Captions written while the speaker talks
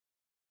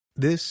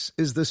This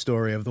is the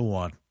story of the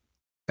one.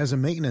 As a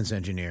maintenance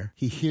engineer,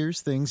 he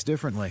hears things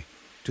differently.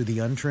 To the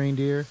untrained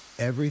ear,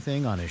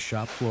 everything on his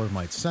shop floor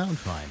might sound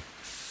fine,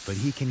 but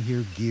he can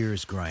hear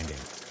gears grinding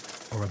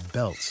or a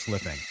belt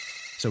slipping.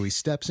 So he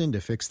steps in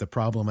to fix the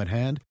problem at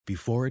hand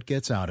before it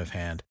gets out of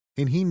hand.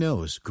 And he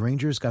knows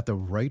Grainger's got the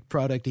right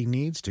product he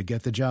needs to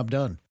get the job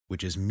done,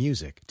 which is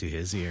music to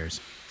his ears.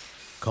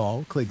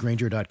 Call, click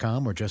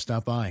Grainger.com, or just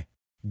stop by.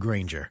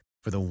 Grainger,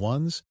 for the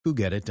ones who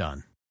get it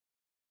done.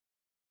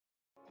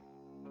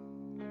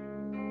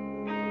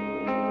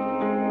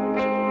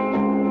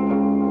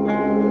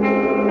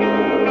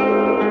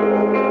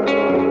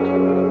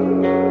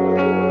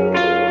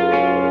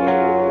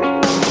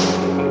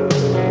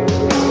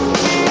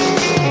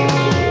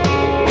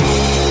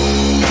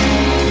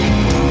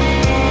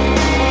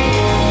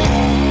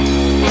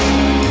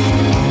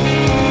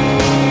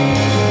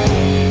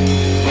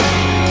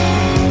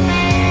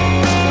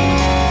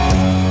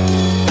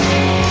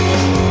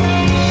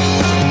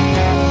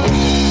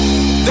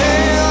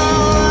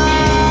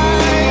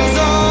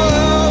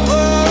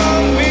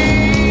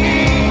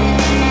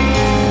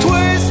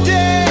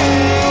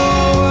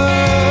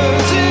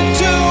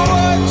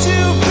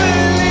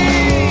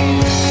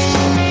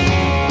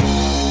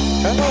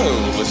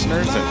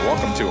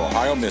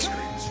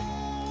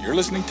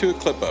 Listening to a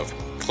clip of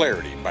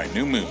Clarity by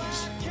New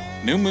Moons.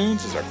 New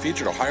Moons is our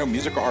featured Ohio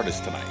musical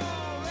artist tonight,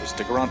 so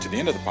stick around to the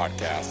end of the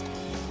podcast.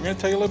 We're going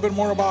to tell you a little bit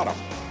more about them,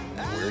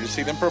 where to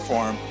see them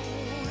perform,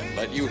 and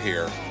let you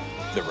hear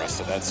the rest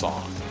of that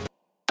song.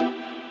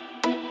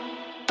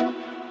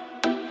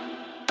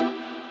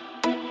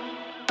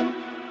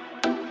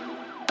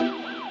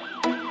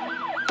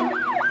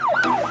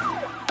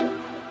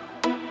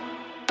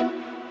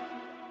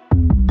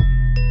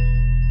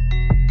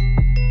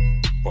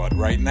 But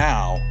right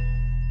now,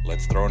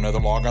 let's throw another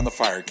log on the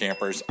fire,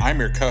 campers. I'm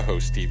your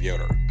co-host, Steve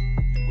Yoder.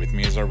 And with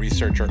me is our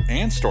researcher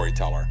and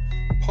storyteller,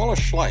 Paula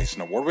Schleiss,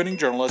 an award-winning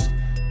journalist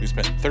who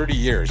spent 30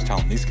 years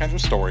telling these kinds of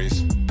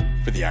stories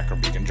for the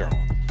Akron Beacon Journal.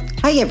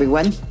 Hi,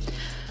 everyone.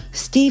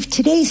 Steve,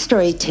 today's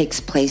story takes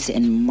place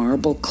in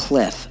Marble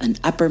Cliff, an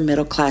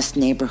upper-middle-class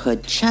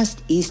neighborhood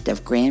just east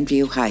of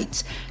Grandview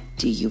Heights.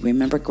 Do you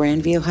remember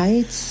Grandview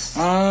Heights?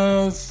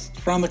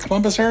 Around the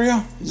Columbus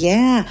area?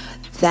 Yeah.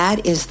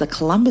 That is the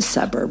Columbus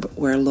suburb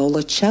where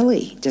Lola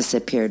Celli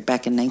disappeared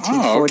back in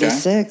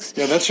 1946.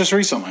 Okay. Yeah, that's just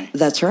recently.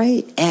 That's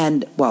right.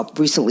 And, well,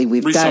 recently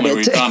we've done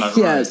it.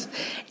 Yes. Right.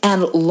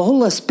 And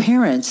Lola's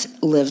parents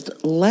lived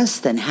less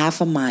than half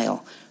a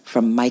mile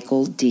from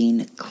Michael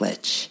Dean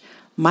Klitsch.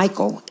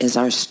 Michael is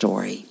our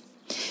story.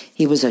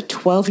 He was a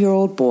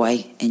 12-year-old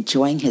boy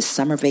enjoying his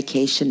summer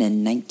vacation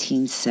in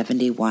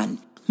 1971.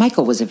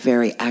 Michael was a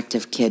very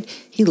active kid.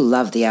 He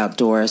loved the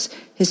outdoors.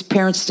 His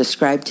parents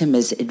described him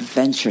as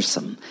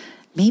adventuresome,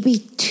 maybe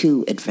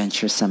too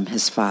adventuresome,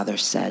 his father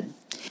said.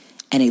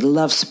 And he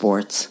loved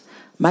sports.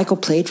 Michael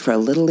played for a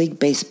Little League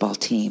baseball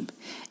team,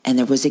 and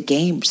there was a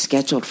game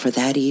scheduled for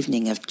that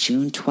evening of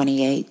June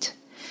 28.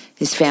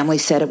 His family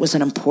said it was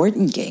an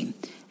important game,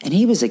 and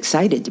he was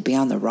excited to be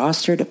on the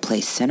roster to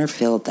play center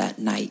field that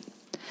night.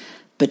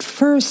 But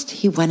first,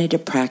 he wanted to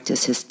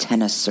practice his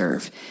tennis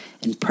serve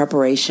in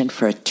preparation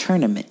for a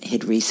tournament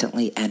he'd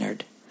recently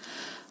entered.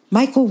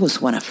 Michael was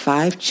one of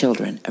 5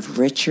 children of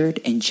Richard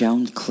and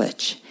Joan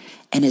Klitsch,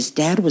 and his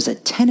dad was a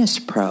tennis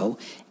pro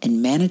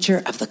and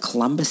manager of the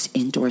Columbus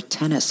Indoor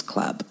Tennis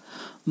Club.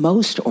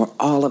 Most or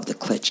all of the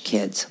Klitsch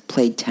kids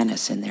played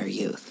tennis in their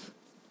youth.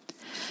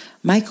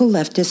 Michael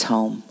left his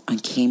home on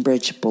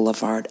Cambridge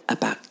Boulevard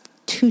about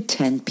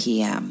 2:10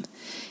 p.m.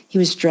 He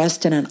was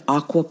dressed in an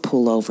aqua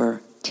pullover,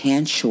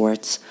 tan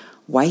shorts,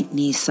 white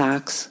knee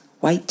socks,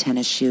 white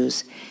tennis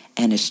shoes,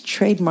 and his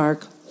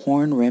trademark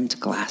horn-rimmed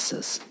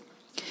glasses.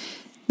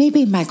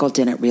 Maybe Michael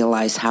didn't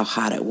realize how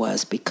hot it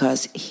was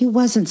because he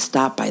wasn't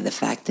stopped by the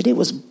fact that it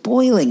was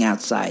boiling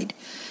outside,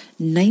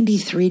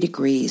 93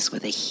 degrees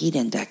with a heat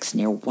index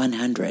near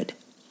 100.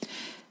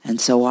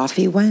 And so off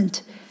he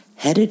went,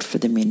 headed for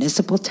the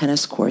municipal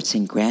tennis courts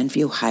in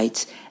Grandview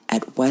Heights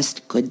at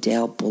West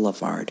Goodale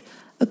Boulevard,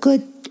 a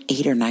good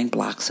 8 or 9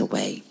 blocks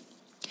away.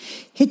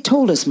 He'd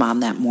told his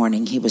mom that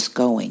morning he was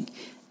going,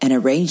 and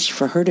arranged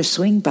for her to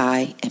swing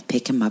by and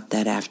pick him up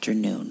that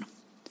afternoon.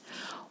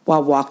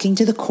 While walking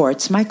to the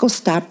courts, Michael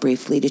stopped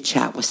briefly to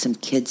chat with some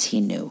kids he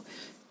knew.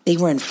 They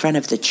were in front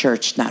of the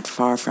church not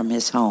far from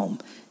his home.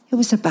 It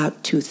was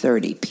about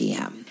 2:30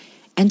 p.m.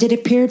 And it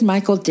appeared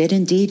Michael did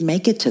indeed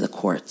make it to the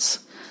courts.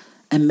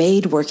 A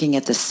maid working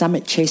at the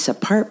Summit Chase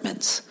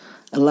Apartments,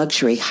 a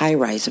luxury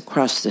high-rise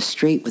across the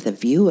street with a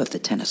view of the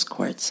tennis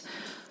courts,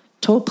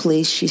 told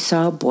police she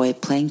saw a boy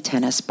playing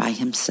tennis by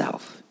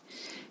himself.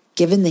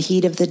 Given the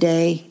heat of the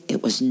day,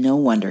 it was no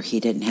wonder he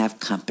didn't have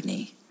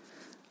company.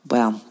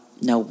 Well,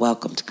 no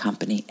welcomed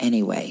company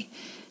anyway,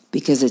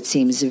 because it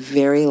seems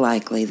very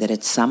likely that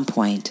at some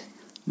point,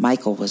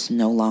 Michael was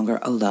no longer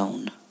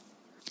alone.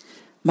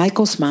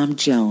 Michael's mom,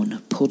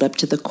 Joan, pulled up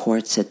to the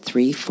courts at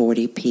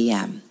 3:40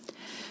 p.m.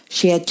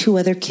 She had 2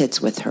 other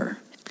kids with her.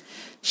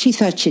 She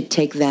thought she'd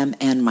take them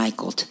and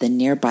Michael to the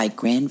nearby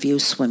Grandview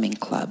Swimming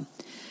Club.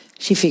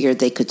 She figured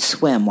they could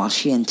swim while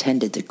she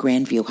attended the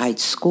Grandview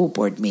Heights School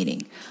Board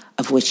meeting,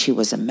 of which she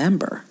was a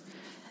member,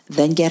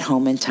 then get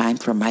home in time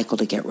for Michael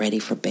to get ready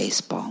for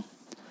baseball.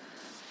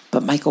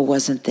 But Michael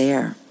wasn't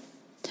there.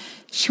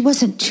 She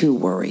wasn't too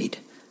worried.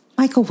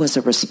 Michael was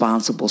a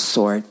responsible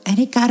sort, and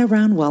he got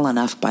around well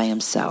enough by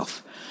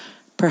himself.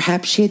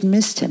 Perhaps she had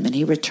missed him and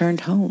he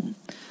returned home.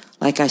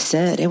 Like I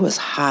said, it was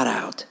hot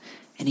out,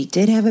 and he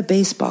did have a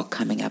baseball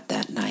coming up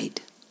that night.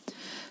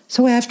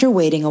 So after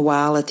waiting a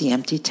while at the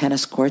empty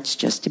tennis courts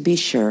just to be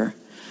sure,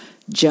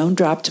 Joan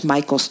dropped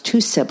Michael's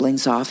 2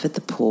 siblings off at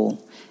the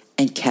pool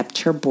and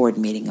kept her board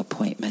meeting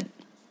appointment.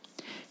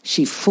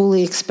 She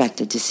fully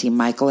expected to see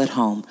Michael at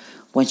home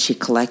when she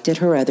collected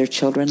her other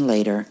children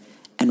later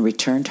and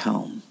returned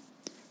home.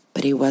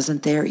 But he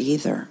wasn't there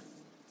either.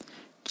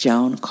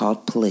 Joan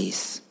called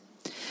police.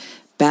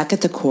 Back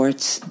at the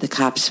courts, the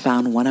cops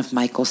found one of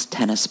Michael's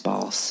tennis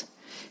balls.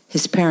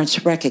 His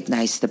parents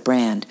recognized the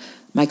brand.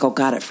 Michael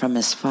got it from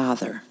his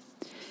father.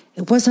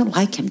 It wasn't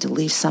like him to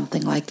leave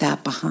something like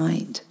that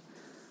behind.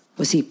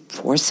 Was he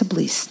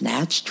forcibly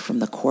snatched from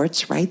the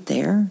courts right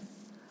there?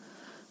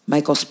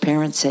 Michael's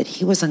parents said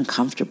he was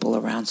uncomfortable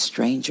around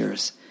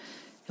strangers.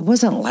 It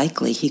wasn't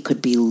likely he could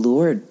be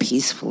lured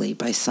peacefully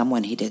by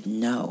someone he didn't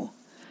know.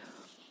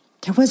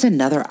 There was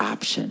another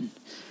option.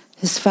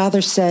 His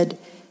father said,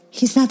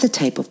 "He's not the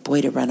type of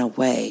boy to run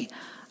away.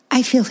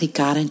 I feel he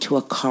got into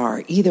a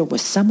car either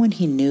with someone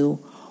he knew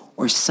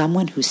or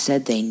someone who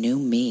said they knew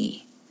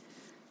me."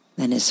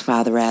 Then his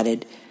father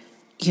added,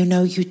 "You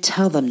know, you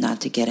tell them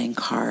not to get in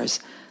cars,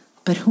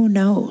 but who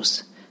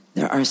knows?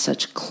 There are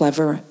such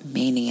clever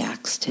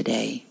maniacs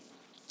today."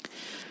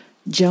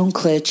 Joan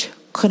Klitsch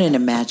couldn't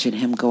imagine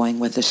him going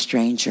with a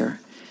stranger.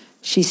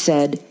 She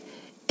said,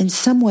 "In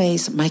some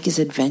ways, Mike is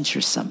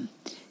adventuresome.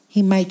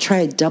 He might try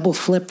a double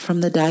flip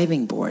from the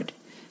diving board,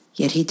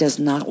 yet he does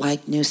not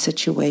like new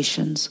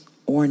situations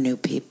or new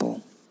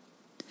people."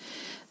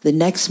 The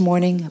next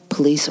morning,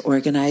 police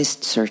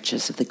organized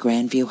searches of the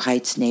Grandview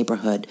Heights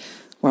neighborhood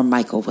where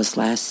Michael was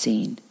last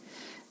seen.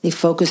 They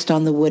focused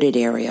on the wooded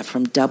area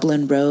from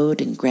Dublin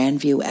Road and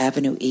Grandview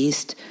Avenue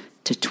East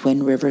to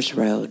Twin Rivers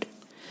Road.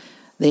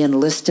 They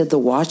enlisted the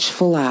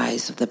watchful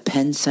eyes of the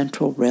Penn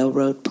Central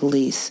Railroad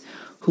Police,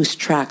 whose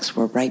tracks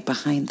were right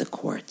behind the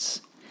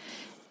courts.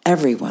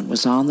 Everyone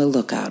was on the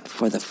lookout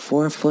for the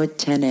 4-foot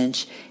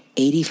 10-inch,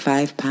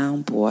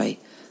 85-pound boy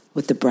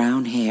with the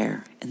brown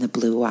hair and the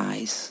blue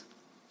eyes.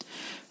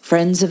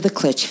 Friends of the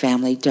Klitsch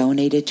family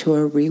donated to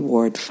a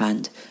reward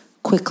fund,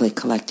 quickly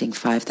collecting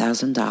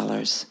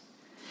 $5,000.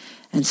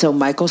 And so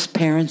Michael's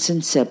parents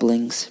and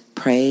siblings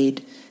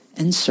prayed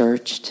and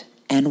searched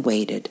and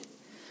waited.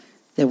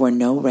 There were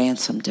no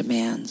ransom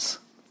demands.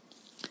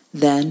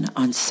 Then,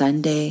 on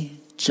Sunday,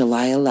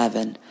 July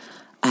 11,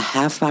 a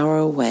half hour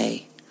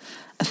away,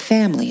 a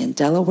family in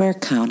Delaware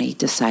County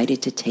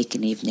decided to take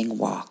an evening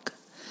walk.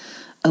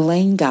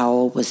 Elaine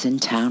Gowell was in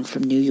town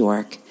from New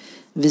York,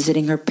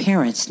 visiting her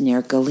parents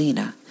near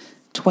Galena,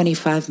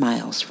 25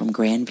 miles from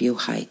Grandview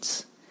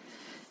Heights.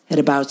 At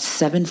about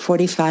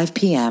 7:45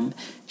 p.m.,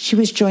 she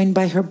was joined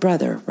by her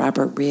brother,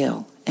 Robert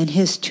Reel, and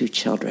his 2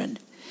 children,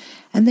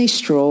 and they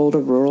strolled a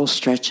rural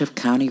stretch of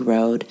county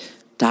road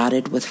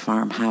dotted with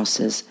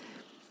farmhouses.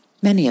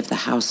 Many of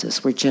the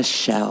houses were just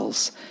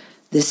shells.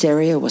 This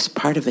area was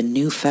part of a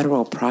new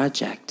federal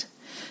project.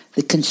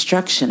 The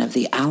construction of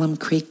the Alum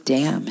Creek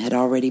Dam had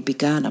already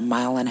begun a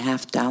mile and a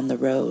half down the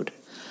road.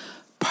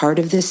 Part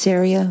of this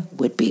area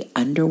would be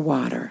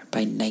underwater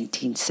by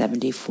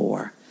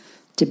 1974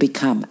 to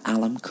become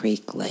Alum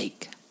Creek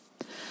Lake.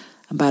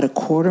 About a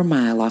quarter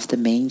mile off the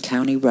main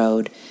county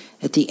road,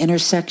 at the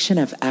intersection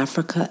of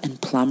Africa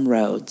and Plum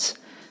Roads,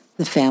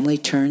 the family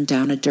turned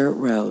down a dirt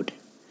road.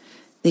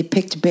 They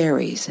picked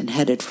berries and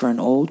headed for an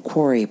old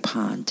quarry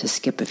pond to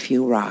skip a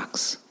few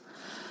rocks.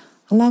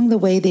 Along the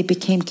way, they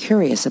became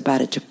curious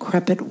about a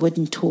decrepit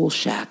wooden tool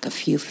shack a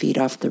few feet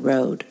off the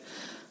road,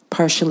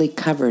 partially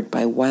covered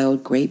by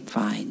wild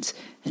grapevines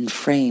and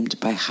framed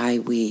by high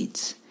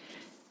weeds.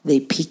 They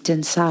peeked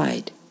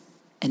inside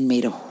and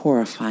made a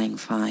horrifying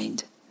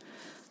find.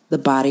 The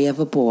body of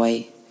a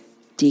boy,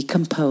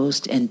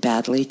 decomposed and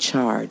badly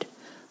charred,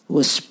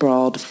 was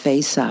sprawled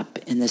face up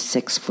in the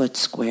 6-foot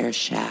square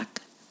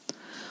shack.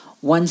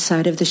 One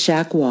side of the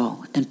shack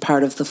wall and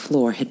part of the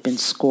floor had been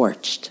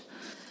scorched,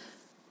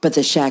 but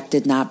the shack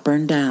did not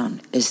burn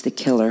down as the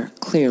killer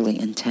clearly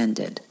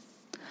intended.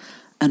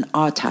 An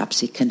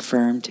autopsy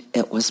confirmed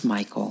it was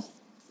Michael.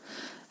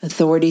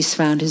 Authorities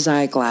found his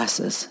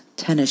eyeglasses,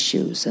 tennis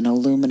shoes, and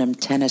aluminum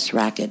tennis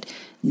racket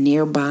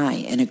nearby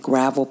in a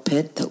gravel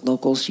pit that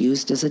locals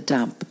used as a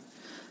dump,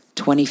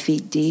 20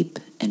 feet deep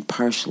and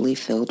partially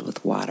filled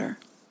with water.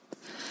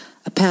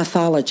 A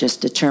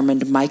pathologist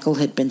determined Michael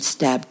had been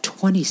stabbed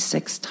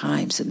 26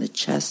 times in the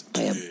chest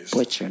by a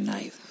butcher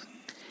knife.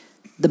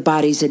 The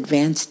body's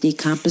advanced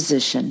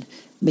decomposition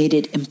made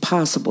it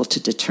impossible to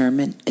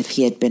determine if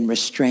he had been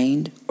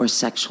restrained or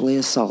sexually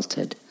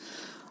assaulted,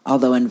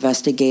 although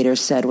investigators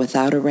said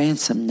without a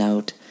ransom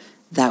note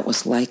that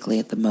was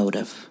likely the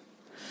motive.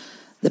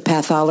 The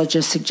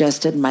pathologist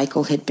suggested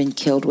Michael had been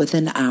killed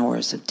within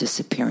hours of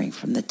disappearing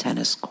from the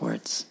tennis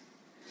courts.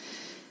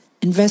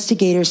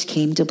 Investigators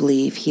came to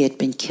believe he had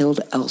been killed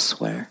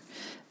elsewhere,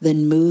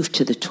 then moved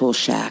to the tool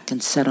shack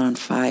and set on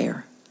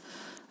fire.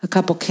 A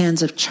couple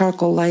cans of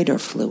charcoal lighter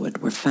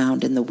fluid were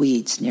found in the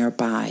weeds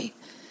nearby.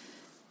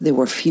 There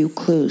were few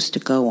clues to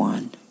go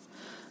on.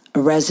 A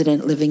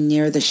resident living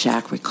near the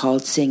shack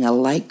recalled seeing a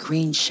light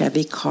green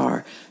Chevy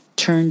car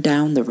turn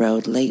down the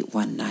road late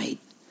one night.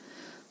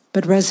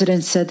 But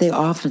residents said they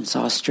often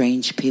saw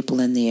strange people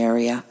in the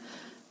area,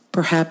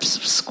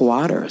 perhaps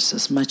squatters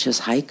as much as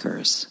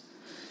hikers.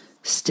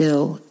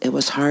 Still, it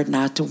was hard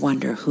not to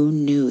wonder who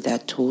knew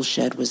that tool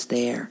shed was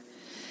there.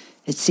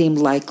 It seemed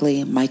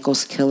likely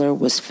Michael's killer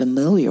was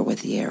familiar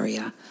with the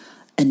area,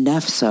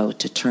 enough so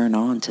to turn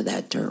onto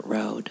that dirt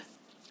road.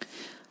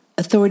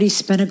 Authorities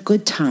spent a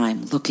good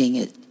time looking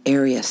at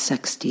area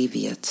sex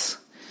deviants.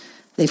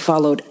 They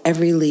followed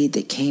every lead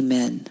that came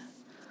in,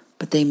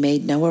 but they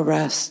made no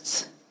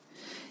arrests.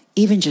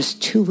 Even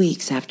just 2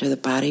 weeks after the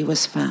body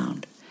was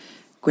found,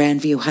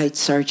 Grandview Heights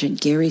Sergeant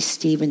Gary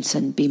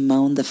Stevenson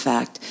bemoaned the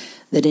fact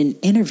that in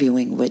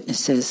interviewing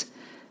witnesses,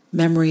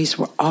 memories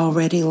were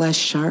already less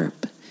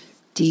sharp,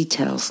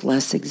 details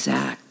less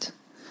exact.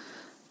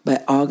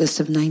 By August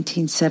of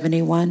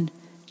 1971,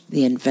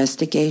 the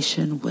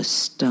investigation was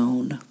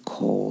stone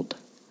cold.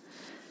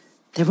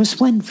 There was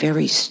one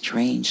very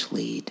strange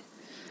lead.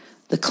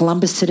 The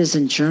Columbus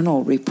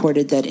Citizen-Journal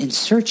reported that in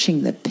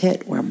searching the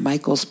pit where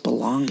Michael's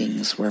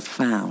belongings were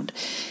found,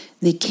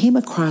 they came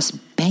across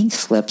bank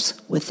slips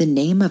with the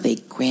name of a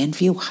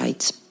Grandview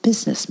Heights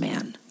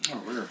businessman.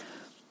 Oh, weird.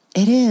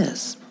 It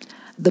is.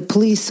 The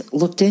police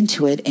looked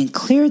into it and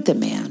cleared the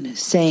man,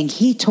 saying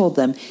he told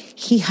them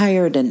he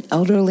hired an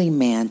elderly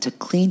man to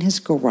clean his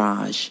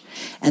garage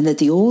and that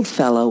the old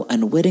fellow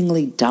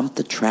unwittingly dumped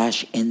the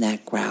trash in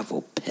that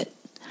gravel pit.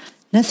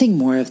 Nothing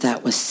more of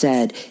that was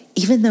said,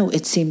 even though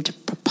it seemed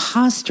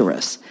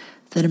preposterous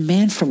that a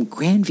man from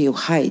Grandview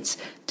Heights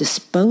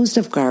disposed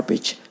of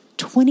garbage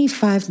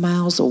 25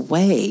 miles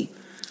away,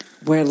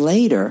 where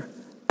later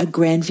a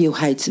Grandview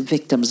Heights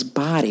victim's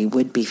body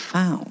would be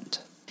found.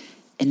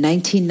 In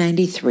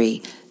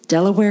 1993,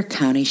 Delaware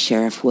County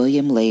Sheriff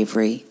William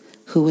Lavery,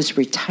 who was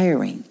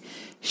retiring,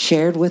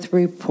 shared with a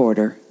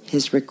reporter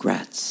his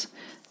regrets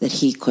that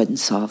he couldn't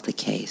solve the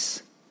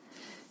case.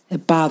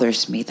 "It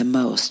bothers me the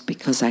most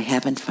because I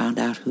haven't found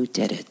out who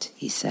did it,"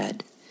 he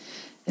said.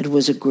 "It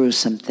was a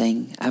gruesome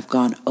thing. I've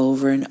gone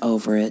over and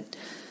over it.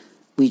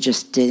 We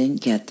just didn't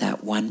get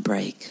that one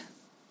break."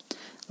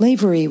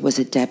 Lavery was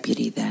a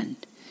deputy then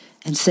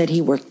and said he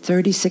worked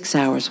 36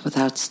 hours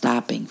without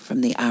stopping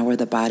from the hour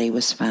the body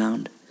was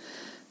found,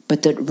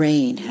 but that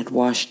rain had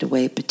washed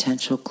away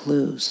potential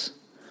clues.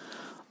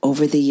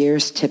 Over the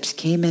years, tips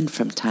came in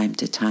from time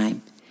to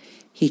time.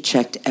 He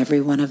checked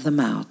every one of them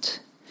out.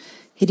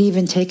 He'd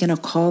even taken a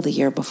call the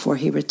year before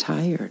he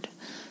retired,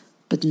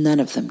 but none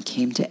of them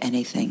came to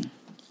anything.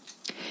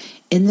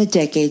 In the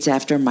decades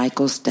after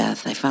Michael's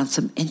death, I found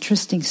some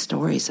interesting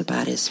stories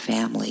about his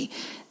family.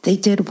 They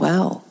did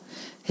well.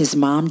 His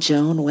mom,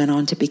 Joan, went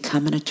on to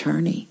become an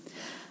attorney.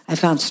 I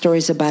found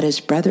stories about his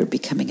brother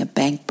becoming a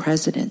bank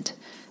president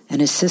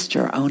and his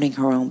sister owning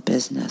her own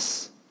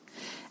business.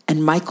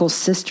 And Michael's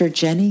sister,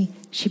 Jenny,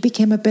 she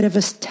became a bit of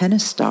a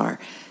tennis star.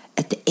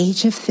 At the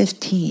age of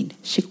 15,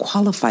 she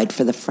qualified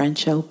for the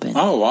French Open.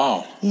 Oh,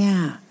 wow.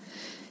 Yeah.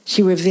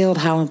 She revealed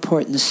how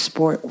important the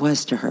sport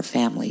was to her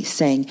family,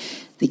 saying,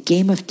 "The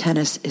game of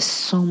tennis is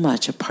so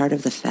much a part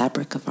of the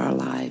fabric of our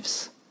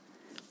lives."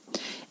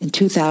 In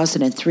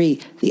 2003,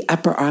 the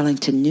Upper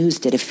Arlington News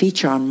did a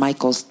feature on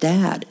Michael's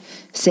dad,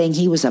 saying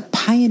he was a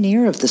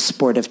pioneer of the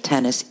sport of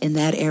tennis in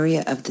that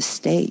area of the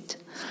state.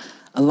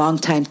 A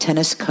longtime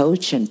tennis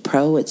coach and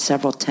pro at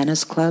several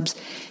tennis clubs,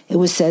 it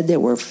was said there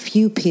were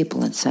few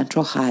people in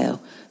Central Ohio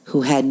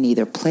who hadn't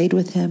either played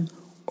with him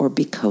or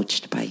be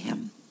coached by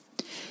him.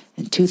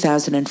 In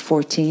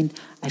 2014,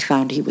 I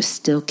found he was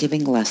still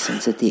giving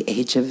lessons at the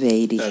age of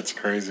 80. That's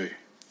crazy.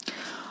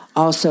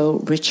 Also,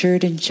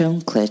 Richard and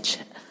Joan Klitsch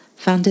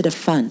founded a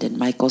fund in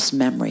Michael's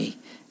memory.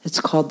 It's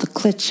called the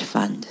Klitsch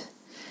Fund.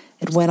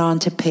 It went on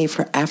to pay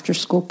for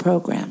after-school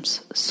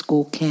programs,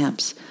 school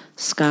camps,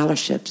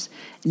 scholarships,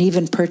 and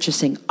even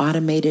purchasing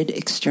automated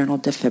external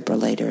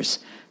defibrillators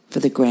for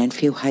the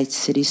Grandview Heights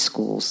City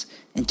Schools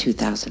in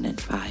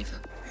 2005.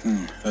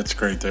 That's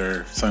great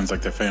there. Sounds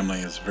like the family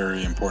is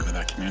very important to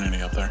that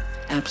community up there.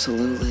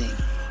 Absolutely.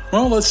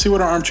 Well, let's see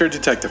what our armchair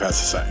detective has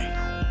to say.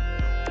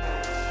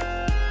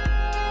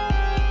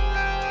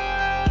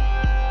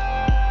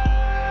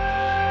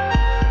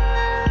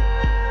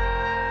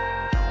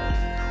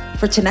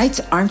 For tonight's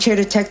Armchair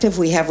Detective,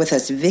 we have with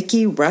us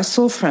Vicki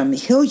Russell from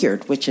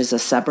Hilliard, which is a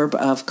suburb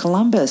of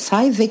Columbus.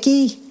 Hi,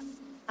 Vicki.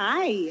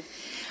 Hi.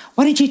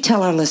 Why don't you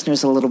tell our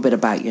listeners a little bit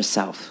about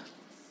yourself?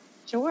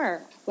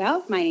 Sure.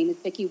 Well, my name is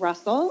Vicki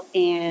Russell,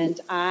 and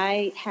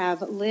I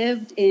have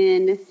lived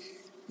in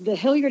the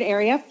Hilliard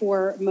area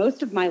for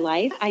most of my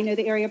life. I know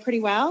the area pretty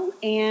well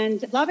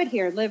and love it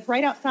here. Live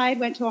right outside,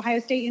 went to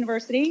Ohio State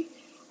University.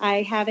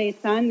 I have a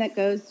son that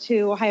goes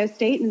to Ohio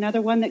State and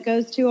another one that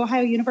goes to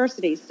Ohio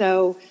University.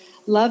 So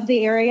love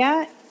the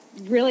area.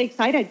 Really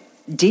excited.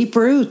 Deep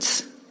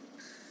roots.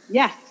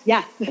 Yes,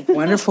 yes.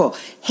 Wonderful.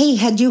 Hey,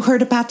 had you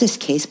heard about this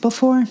case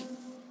before?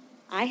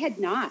 I had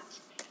not.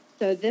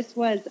 So this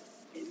was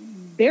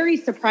very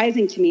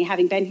surprising to me,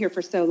 having been here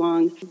for so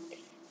long.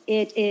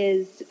 It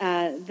is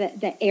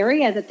the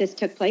area that this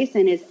took place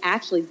in is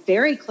actually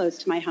very close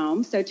to my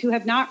home. So to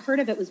have not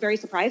heard of it was very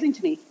surprising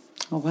to me.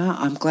 Oh, wow.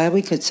 I'm glad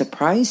we could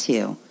surprise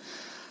you.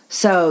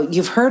 So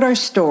you've heard our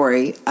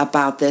story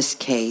about this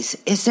case.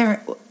 Is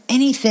there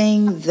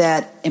anything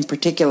that in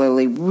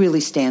particularly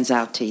really stands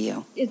out to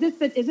you? Is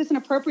this an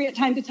appropriate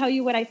time to tell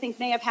you what I think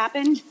may have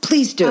happened?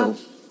 Please do.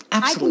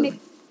 Absolutely. I can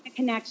make a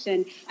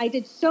connection. I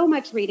did so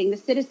much reading. The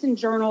Citizen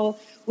Journal,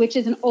 which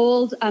is an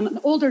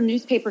older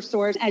newspaper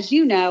source, as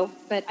you know,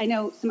 but I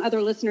know some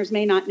other listeners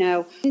may not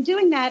know. In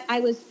doing that,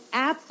 I was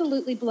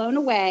absolutely blown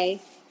away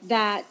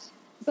that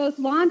both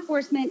law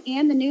enforcement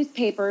and the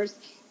newspapers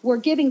were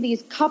giving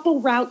these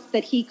couple routes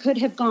that he could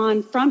have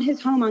gone from his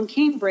home on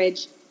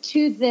Cambridge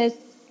to this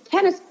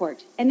tennis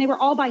court, and they were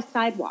all by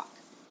sidewalk.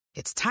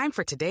 It's time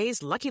for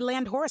today's Lucky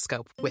Land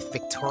horoscope with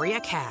Victoria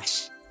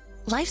Cash.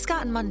 Life's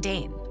gotten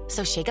mundane,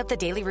 so shake up the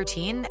daily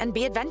routine and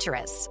be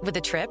adventurous with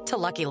a trip to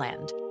Lucky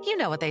Land. You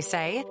know what they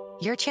say,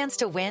 your chance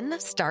to win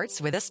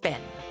starts with a spin.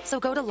 So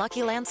go to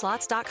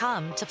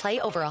LuckyLandSlots.com to play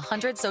over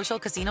 100 social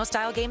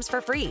casino-style games for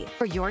free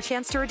for your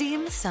chance to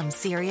redeem some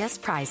serious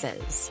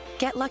prizes.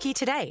 Get lucky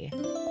today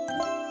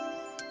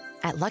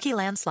at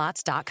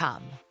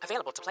LuckyLandSlots.com.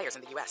 Available to players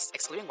in the U.S.,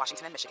 excluding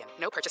Washington and Michigan.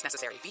 No purchase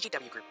necessary.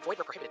 VGW Group. Void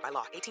where prohibited by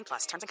law. 18+.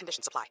 Terms and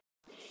conditions apply.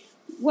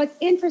 What's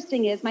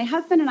interesting is my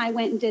husband and I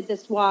went and did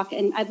this walk,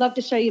 and I'd love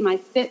to show you my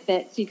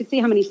Fitbit so you could see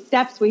how many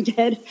steps we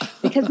did,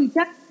 because we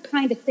just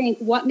trying to think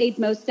what made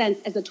most sense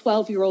as a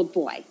 12-year-old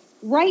boy.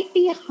 Right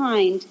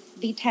behind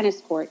the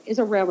tennis court is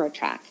a railroad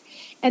track.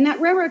 And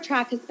that railroad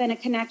track has been a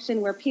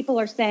connection where people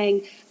are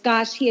saying,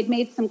 gosh, he had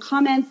made some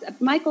comments.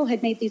 Michael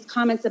had made these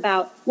comments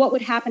about what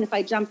would happen if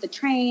I jumped the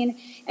train.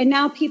 And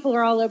now people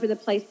are all over the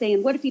place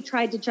saying, what if he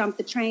tried to jump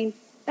the train?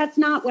 That's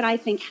not what I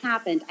think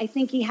happened. I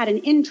think he had an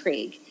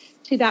intrigue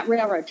to that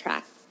railroad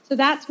track. So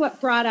that's what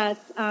brought us,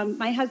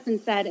 my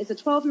husband said, as a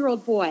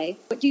 12-year-old boy,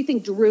 what do you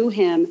think drew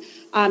him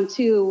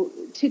to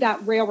that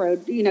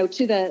railroad,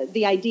 to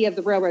the idea of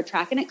the railroad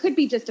track? And it could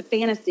be just a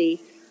fantasy,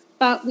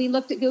 but we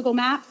looked at Google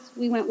Maps,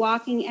 we went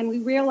walking, and we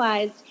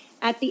realized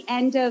at the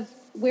end of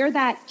where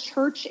that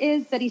church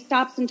is that he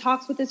stops and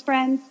talks with his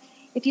friends,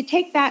 if you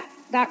take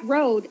that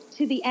road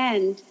to the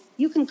end,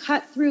 you can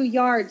cut through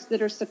yards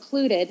that are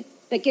secluded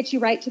that get you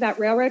right to that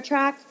railroad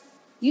track.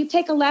 You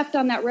take a left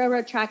on that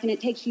railroad track and it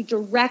takes you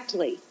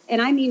directly,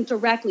 and I mean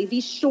directly,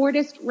 the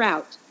shortest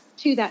route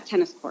to that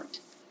tennis court.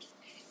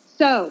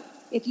 So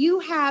if you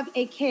have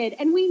a kid,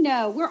 and we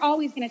know we're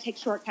always going to take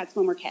shortcuts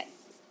when we're kids,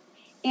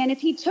 and if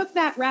he took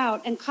that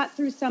route and cut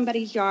through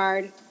somebody's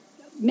yard,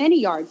 many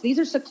yards, these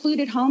are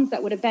secluded homes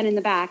that would have been in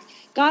the back,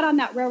 got on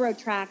that railroad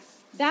track,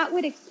 that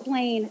would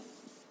explain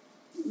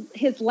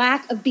his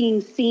lack of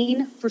being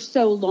seen for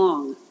so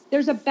long.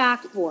 There's a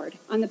backboard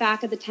on the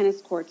back of the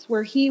tennis courts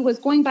where he was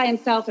going by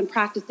himself and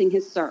practicing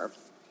his serve.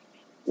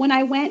 When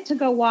I went to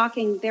go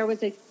walking, there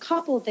was a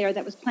couple there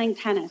that was playing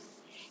tennis.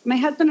 My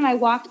husband and I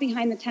walked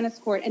behind the tennis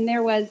court, and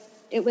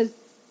it was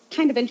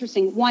kind of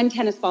interesting, one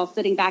tennis ball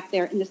sitting back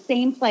there in the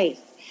same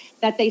place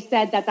that they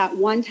said that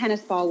one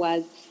tennis ball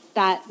was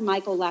that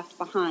Michael left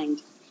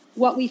behind.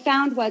 What we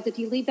found was if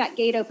you leave that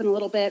gate open a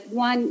little bit,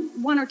 one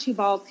or two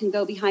balls can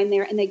go behind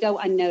there and they go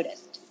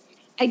unnoticed.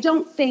 I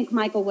don't think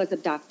Michael was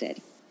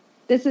abducted.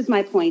 This is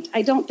my point.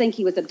 I don't think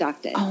he was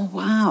abducted. Oh,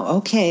 wow.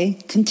 Okay.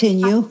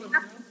 Continue.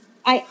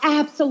 I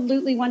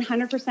absolutely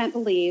 100%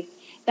 believe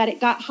that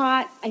it got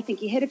hot. I think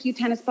he hit a few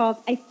tennis balls.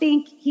 I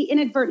think he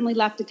inadvertently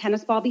left a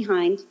tennis ball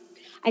behind.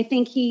 I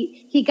think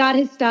he got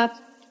his stuff.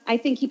 I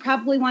think he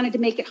probably wanted to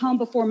make it home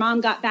before Mom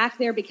got back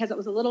there because it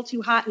was a little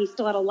too hot and he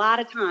still had a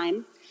lot of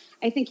time.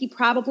 I think he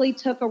probably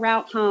took a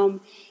route home,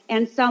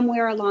 and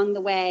somewhere along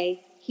the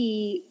way,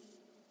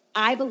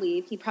 I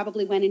believe he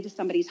probably went into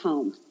somebody's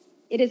home.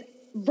 It is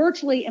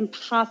virtually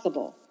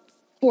impossible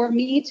for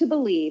me to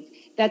believe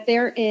that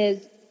there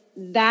is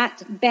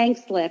that bank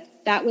slip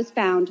that was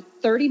found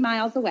 30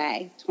 miles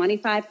away,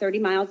 25, 30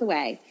 miles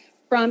away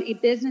from a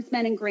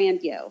businessman in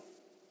Grandview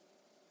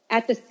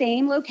at the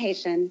same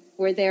location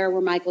where there were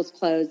Michael's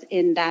clothes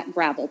in that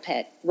gravel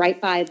pit right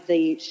by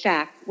the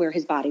shack where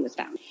his body was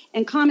found.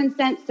 And common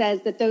sense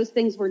says that those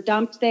things were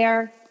dumped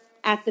there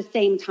at the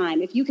same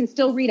time. If you can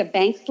still read a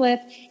bank slip,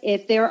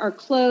 if there are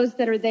clothes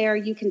that are there,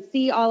 you can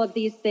see all of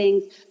these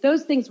things.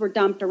 Those things were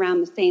dumped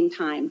around the same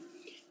time.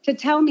 To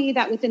tell me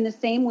that within the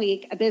same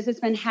week, a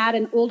businessman had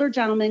an older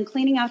gentleman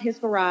cleaning out his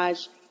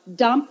garage,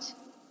 dumped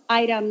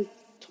items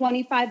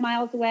 25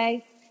 miles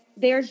away,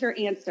 there's your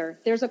answer.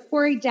 There's a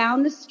quarry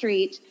down the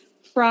street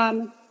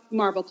from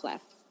Marble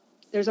Cliff.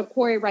 There's a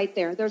quarry right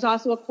there. There's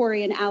also a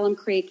quarry in Alum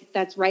Creek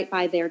that's right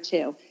by there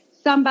too.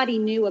 Somebody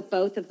knew of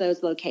both of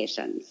those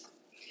locations.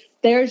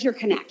 There's your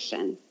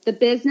connection. The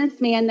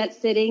businessman that's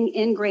sitting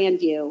in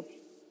Grandview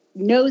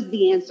knows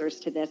the answers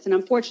to this. And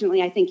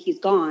unfortunately, I think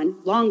he's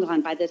long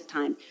gone by this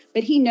time,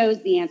 but he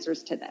knows the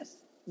answers to this.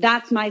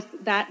 That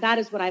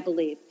is what I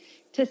believe.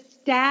 To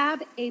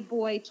stab a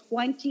boy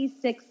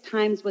 26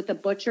 times with a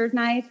butcher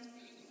knife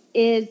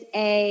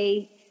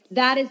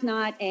that is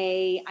not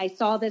I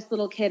saw this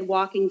little kid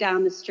walking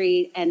down the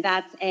street and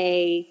that's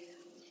a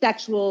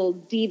sexual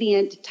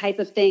deviant type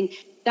of thing.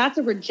 That's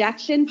a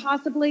rejection,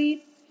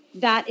 possibly.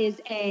 That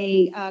is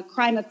a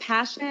crime of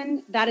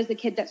passion. That is a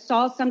kid that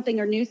saw something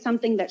or knew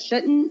something that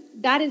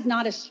shouldn't. That is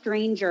not a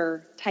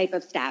stranger type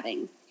of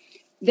stabbing.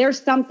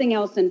 There's something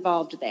else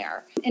involved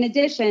there. In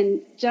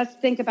addition, just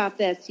think about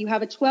this. You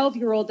have a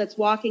 12-year-old that's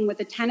walking with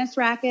a tennis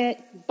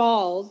racket,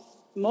 balls,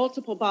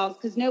 multiple balls,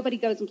 because nobody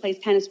goes and plays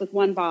tennis with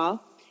one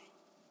ball.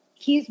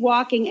 He's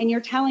walking, and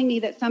you're telling me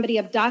that somebody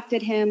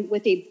abducted him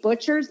with a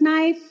butcher's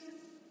knife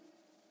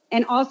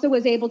and also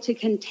was able to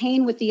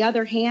contain with the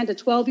other hand a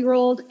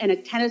 12-year-old and a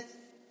tennis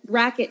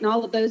racket and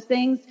all of those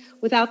things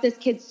without this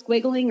kid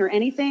squiggling or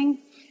anything?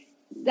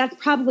 That's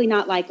probably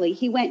not likely.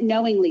 He went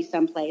knowingly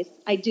someplace.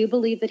 I do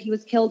believe that he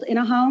was killed in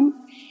a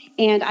home,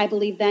 and I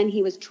believe then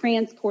he was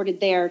transported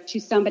there to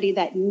somebody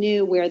that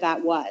knew where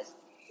that was.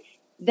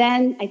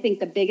 Then I think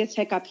the biggest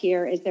hiccup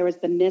here is there was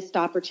the missed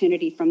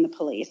opportunity from the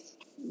police.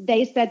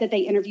 They said that they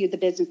interviewed the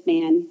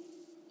businessman,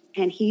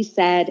 and he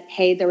said,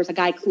 hey, there was a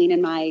guy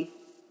cleaning my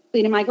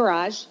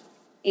garage,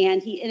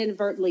 and he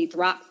inadvertently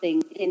dropped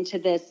things into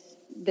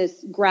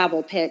this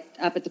gravel pit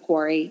up at the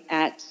quarry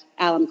at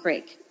Alum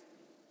Creek.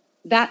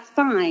 That's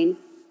fine.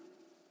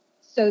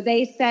 So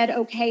they said,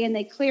 okay, and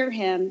they clear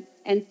him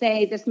and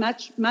say this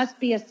must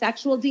be a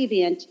sexual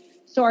deviant.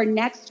 So our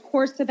next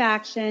course of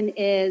action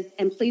is,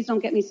 and please don't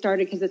get me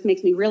started because this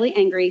makes me really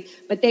angry,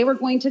 but they were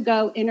going to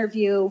go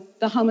interview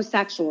the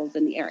homosexuals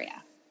in the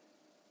area.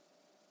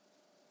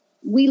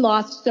 We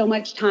lost so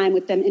much time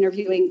with them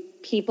interviewing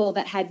people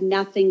that had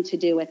nothing to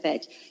do with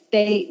it.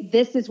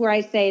 This is where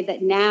I say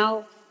that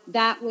now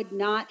that would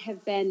not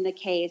have been the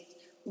case.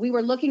 We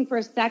were looking for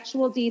a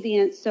sexual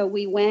deviant, so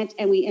we went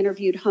and we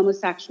interviewed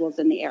homosexuals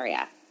in the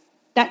area.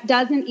 That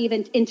doesn't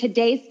even, in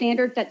today's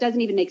standards, that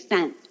doesn't even make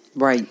sense.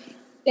 Right.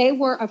 They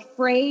were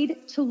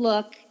afraid to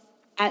look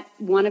at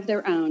one of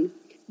their own.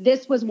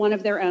 This was one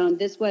of their own.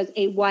 This was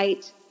a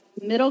white,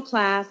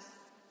 middle-class,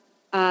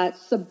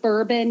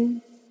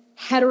 suburban,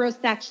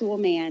 heterosexual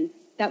man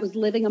that was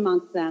living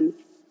amongst them.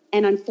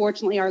 And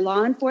unfortunately, our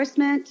law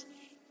enforcement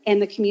and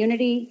the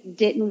community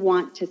didn't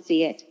want to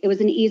see it. It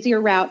was an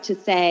easier route to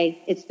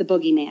say it's the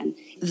boogeyman.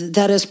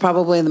 That is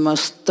probably the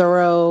most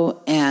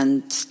thorough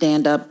and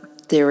stand-up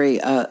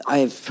theory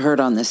I've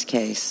heard on this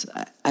case.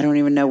 I don't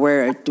even know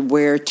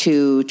where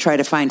to try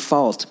to find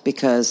fault,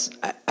 because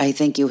I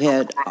think you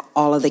hit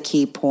all of the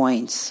key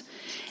points.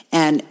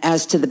 And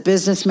as to the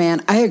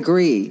businessman, I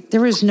agree.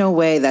 There is no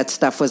way that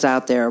stuff was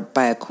out there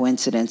by a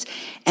coincidence.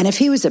 And if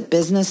he was a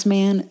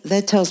businessman,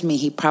 that tells me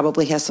he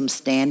probably has some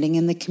standing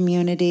in the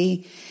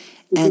community.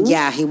 Mm-hmm. And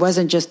yeah, he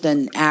wasn't just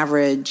an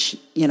average,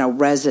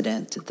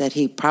 resident, that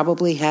he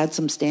probably had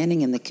some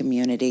standing in the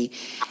community.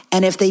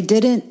 And if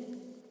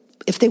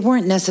they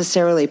weren't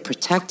necessarily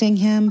protecting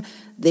him,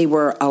 they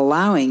were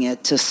allowing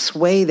it to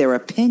sway their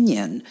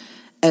opinion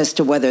as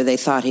to whether they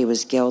thought he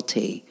was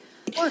guilty.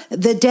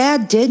 The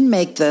dad did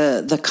make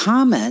the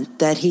comment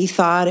that he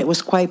thought it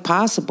was quite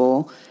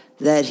possible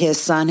that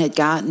his son had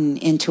gotten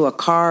into a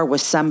car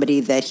with somebody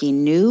that he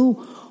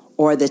knew,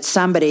 or that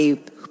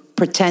somebody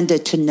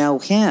pretended to know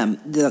him,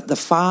 the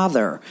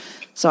father.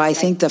 So I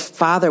think the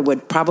father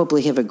would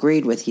probably have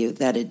agreed with you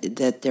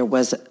that there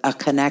was a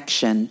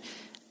connection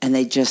and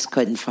they just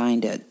couldn't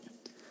find it.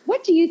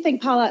 What do you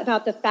think, Paula,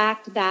 about the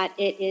fact that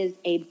it is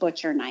a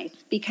butcher knife?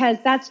 Because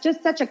that's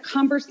just such a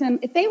cumbersome,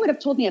 if they would have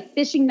told me a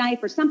fishing knife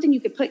or something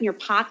you could put in your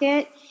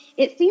pocket,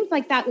 it seems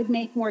like that would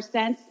make more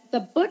sense.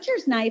 The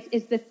butcher's knife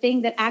is the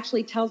thing that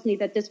actually tells me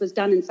that this was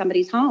done in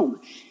somebody's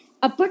home.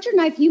 A butcher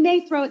knife, you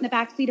may throw it in the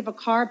backseat of a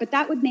car, but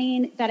that would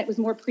mean that it was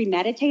more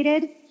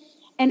premeditated.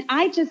 And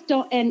I just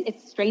don't, and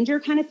it's a stranger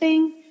kind of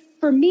thing.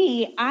 For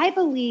me, I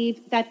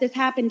believe that this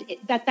happened,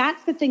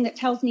 that's the thing that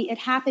tells me it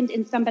happened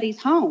in somebody's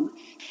home.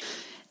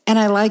 And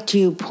I liked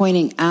you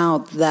pointing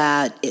out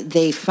that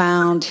they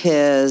found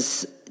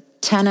his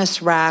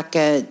tennis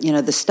racket,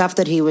 the stuff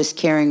that he was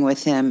carrying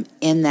with him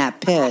in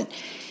that pit.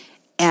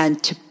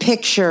 And to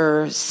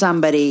picture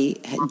somebody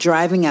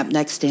driving up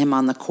next to him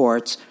on the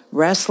courts,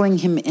 wrestling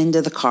him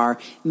into the car,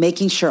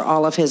 making sure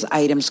all of his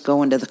items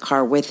go into the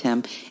car with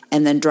him,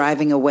 and then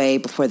driving away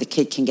before the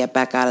kid can get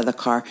back out of the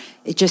car.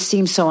 It just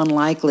seems so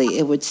unlikely.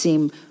 It would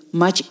seem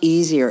much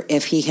easier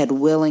if he had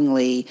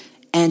willingly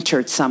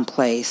entered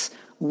someplace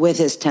with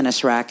his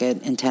tennis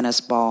racket and tennis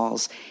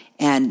balls,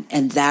 and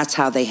that's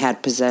how they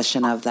had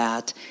possession of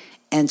that.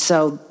 And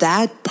so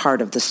that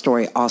part of the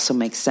story also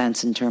makes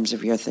sense in terms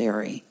of your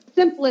theory.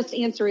 Simplest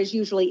answer is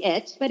usually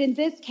it. But in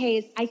this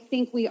case, I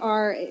think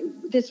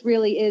this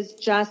really is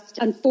just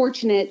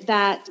unfortunate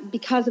that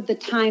because of the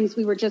times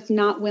we were just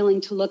not willing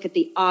to look at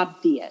the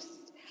obvious.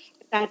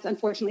 that's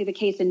unfortunately the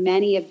case in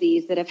many of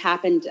these that have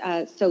happened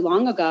so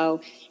long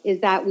ago, is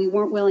that we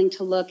weren't willing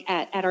to look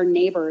at our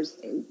neighbors.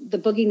 The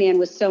boogeyman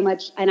was so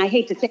much, and I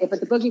hate to say it, but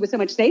the boogie was so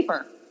much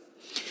safer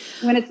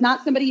when it's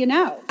not somebody you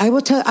know. I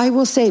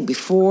will say,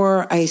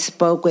 before I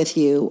spoke with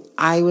you,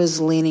 I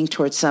was leaning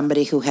towards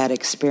somebody who had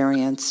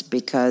experience,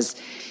 because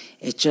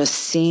it just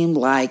seemed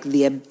like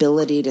the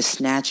ability to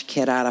snatch a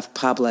kid out of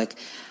public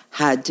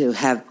had to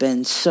have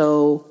been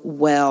so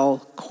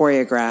well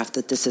choreographed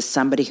that this is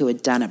somebody who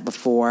had done it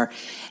before.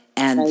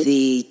 And right.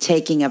 The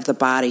taking of the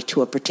body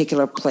to a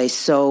particular place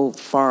so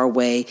far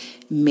away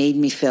made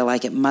me feel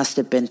like it must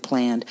have been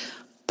planned.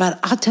 But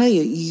I'll tell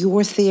you,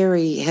 your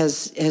theory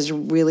has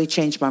really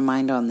changed my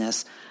mind on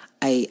this.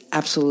 I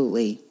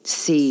absolutely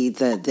see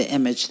the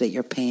image that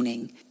you're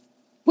painting.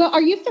 Well,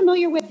 are you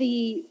familiar with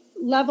the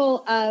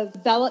level of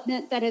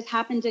development that has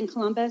happened in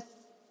Columbus?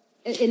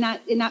 In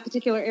that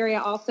particular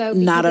area also?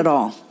 Not at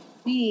all.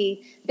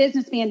 Me,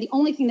 businessman, the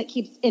only thing that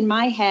keeps in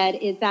my head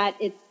is that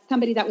it's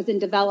somebody that was in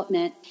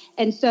development.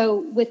 And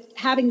so with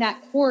having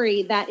that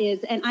quarry that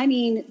is, and I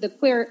mean the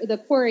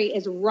quarry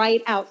is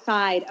right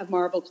outside of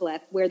Marble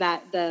Cliff where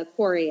the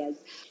quarry is.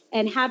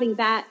 And having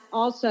that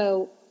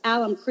also,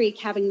 Alum Creek,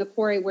 having the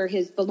quarry where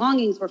his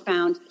belongings were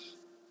found,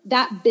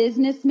 that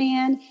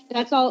businessman,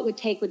 that's all it would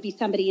take would be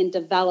somebody in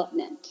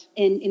development,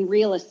 in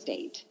real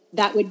estate,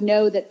 that would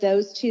know that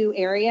those two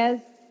areas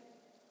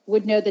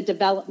would know the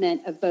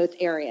development of both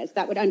areas,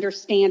 that would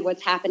understand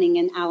what's happening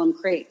in Alum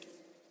Creek.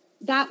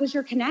 That was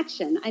your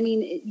connection. I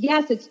mean,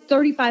 yes, it's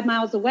 35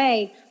 miles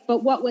away,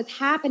 but what was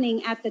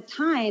happening at the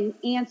time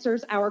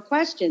answers our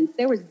questions.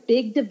 There was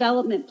big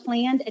development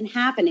planned and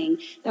happening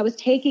that was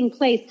taking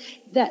place.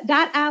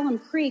 That Alum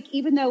Creek,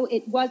 even though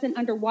it wasn't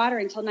underwater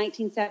until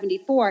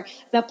 1974,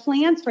 the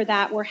plans for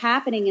that were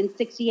happening in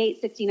 68,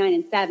 69,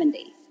 and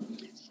 70.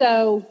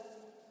 So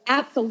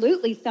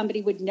absolutely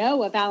somebody would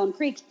know of Alum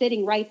Creek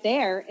sitting right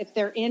there if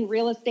they're in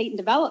real estate and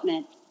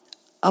development.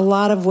 A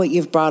lot of what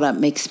you've brought up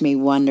makes me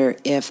wonder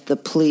if the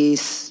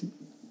police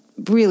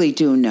really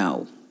do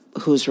know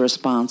who's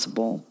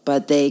responsible,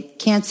 but they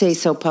can't say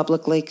so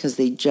publicly because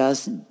they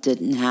just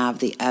didn't have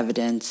the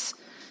evidence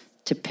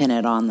to pin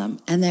it on them.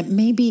 And that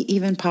maybe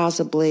even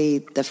possibly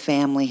the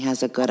family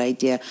has a good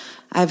idea.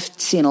 I've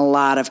seen a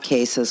lot of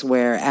cases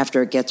where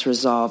after it gets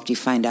resolved, you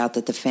find out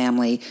that the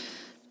family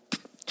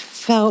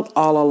felt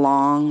all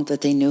along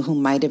that they knew who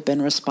might have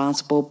been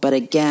responsible. But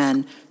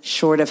again,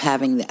 short of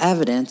having the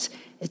evidence,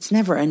 it's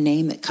never a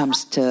name that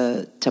comes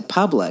to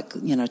public,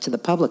 to the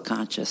public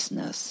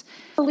consciousness.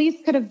 Police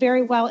could have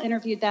very well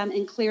interviewed them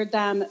and cleared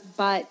them,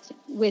 but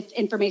with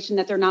information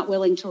that they're not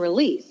willing to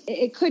release.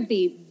 It could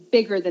be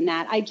bigger than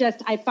that.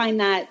 I find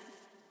that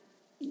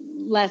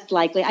less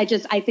likely. I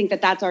think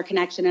that that's our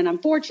connection. And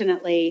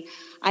unfortunately,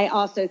 I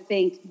also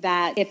think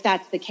that if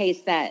that's the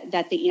case,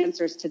 that the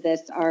answers to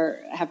this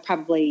have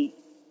probably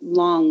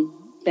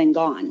long been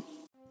gone.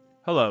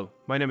 Hello,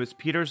 my name is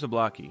Peter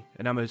Zablocki,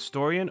 and I'm a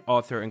historian,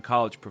 author, and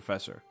college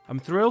professor. I'm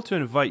thrilled to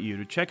invite you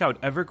to check out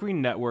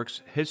Evergreen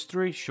Network's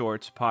History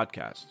Shorts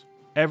podcast.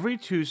 Every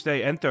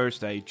Tuesday and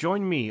Thursday,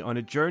 join me on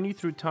a journey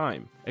through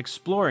time,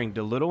 exploring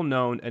the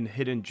little-known and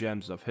hidden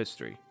gems of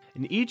history.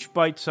 In each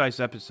bite-sized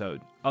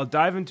episode, I'll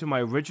dive into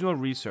my original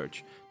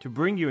research to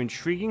bring you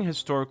intriguing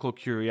historical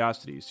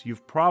curiosities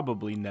you've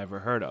probably never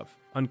heard of,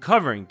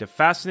 uncovering the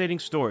fascinating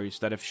stories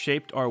that have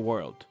shaped our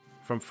world,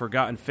 from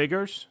forgotten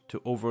figures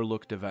to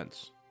overlooked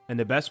events. And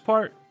the best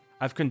part?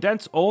 I've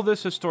condensed all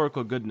this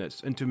historical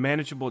goodness into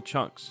manageable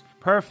chunks,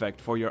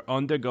 perfect for your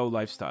on-the-go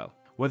lifestyle.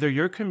 Whether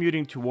you're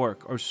commuting to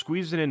work or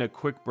squeezing in a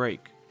quick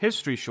break,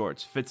 History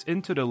Shorts fits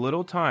into the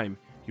little time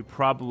you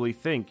probably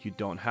think you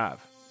don't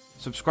have.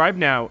 Subscribe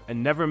now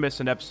and never miss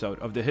an episode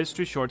of the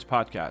History Shorts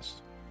podcast,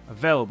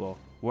 available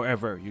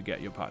wherever you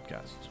get your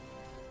podcasts.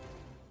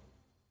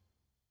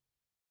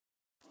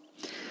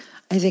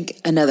 I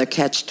think another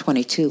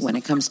catch-22 when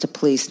it comes to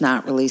police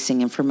not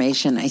releasing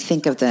information, I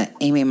think of the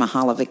Amy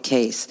Mihaljevic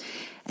case.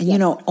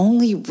 And,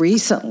 only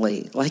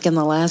recently, like in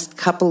the last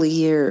couple of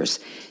years,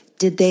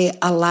 did they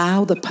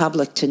allow the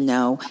public to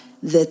know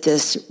that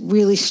this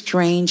really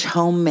strange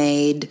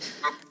homemade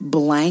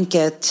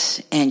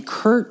blanket and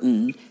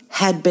curtain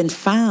had been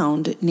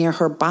found near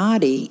her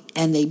body,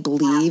 and they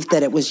believed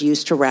that it was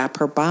used to wrap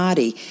her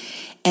body.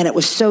 And it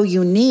was so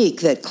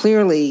unique that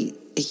clearly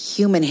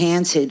human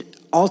hands had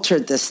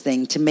altered this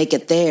thing to make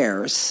it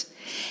theirs.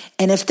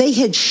 And if they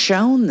had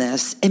shown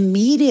this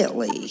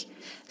immediately,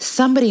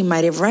 somebody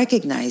might have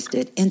recognized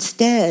it.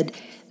 Instead,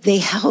 they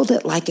held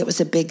it like it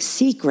was a big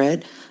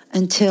secret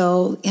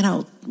until,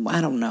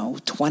 I don't know,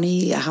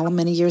 20, how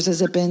many years has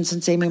it been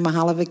since Amy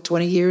Mihaljevic,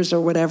 20 years or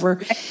whatever?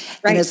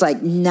 Right. And it's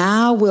like,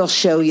 now we'll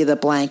show you the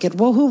blanket.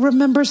 Well, who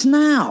remembers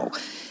now?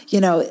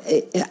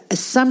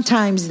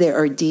 Sometimes there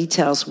are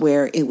details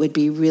where it would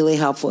be really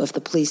helpful if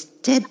the police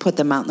did put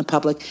them out in the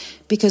public,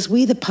 because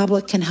we, the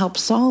public, can help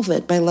solve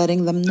it by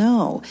letting them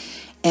know.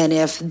 And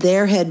if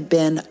there had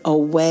been a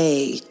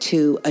way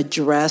to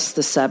address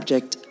the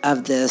subject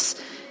of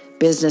this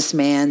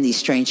businessman, these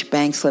strange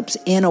bank slips,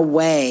 in a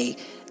way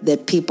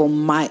that people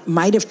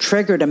might have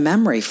triggered a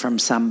memory from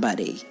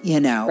somebody,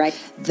 right,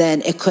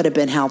 then it could have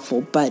been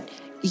helpful. But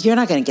you're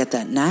not going to get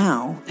that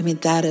now. I mean,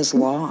 that is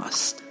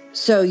lost.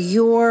 So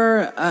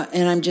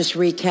and I'm just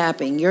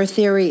recapping, your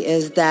theory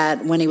is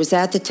that when he was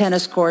at the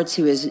tennis courts,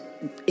 he was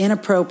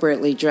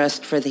inappropriately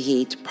dressed for the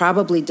heat,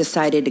 probably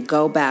decided to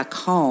go back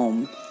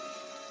home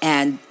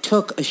and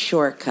took a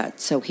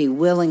shortcut. So he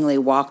willingly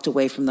walked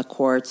away from the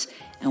courts,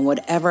 and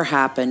whatever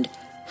happened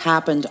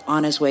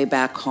on his way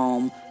back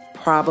home,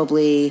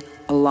 probably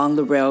along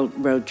the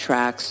railroad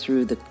tracks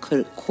through the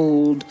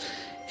cooled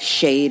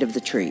shade of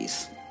the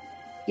trees.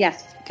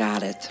 Yes.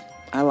 Got it.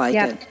 I like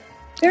it.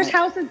 There's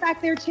houses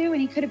back there, too, and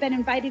he could have been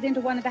invited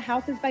into one of the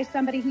houses by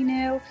somebody he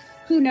knew.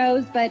 Who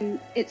knows? But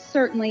it's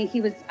certainly,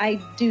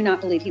 I do not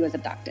believe he was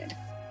abducted.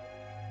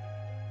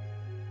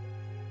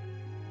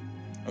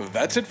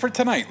 That's it for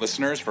tonight,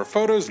 listeners. For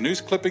photos, news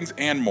clippings,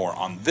 and more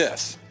on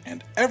this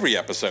and every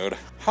episode,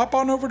 hop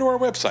on over to our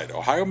website,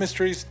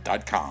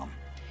 ohiomysteries.com.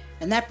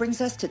 And that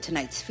brings us to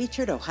tonight's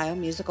featured Ohio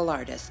musical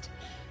artist.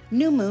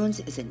 New Moons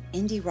is an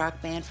indie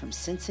rock band from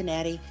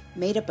Cincinnati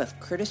made up of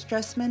Curtis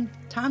Dressman,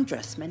 Tom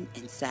Dressman,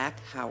 and Zach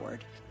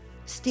Howard.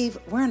 Steve,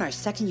 we're in our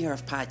second year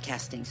of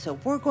podcasting, so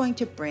we're going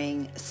to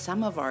bring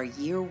some of our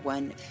year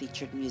one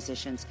featured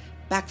musicians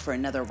back for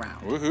another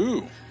round.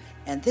 Woohoo!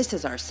 And this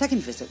is our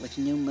second visit with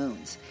New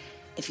Moons.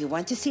 If you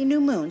want to see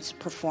New Moons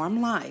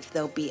perform live,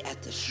 they'll be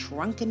at the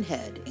Shrunken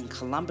Head in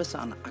Columbus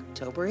on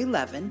October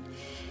 11.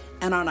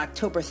 And on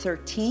October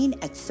 13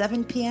 at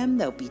 7 p.m.,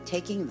 they'll be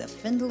taking the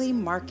Findlay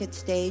Market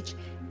stage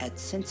at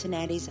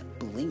Cincinnati's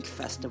Blink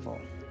Festival.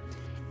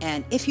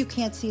 And if you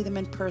can't see them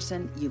in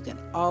person, you can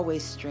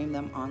always stream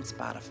them on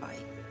Spotify.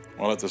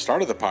 Well, at the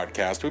start of the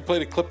podcast, we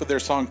played a clip of their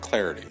song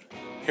Clarity.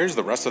 Here's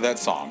the rest of that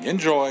song.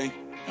 Enjoy,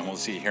 and we'll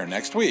see you here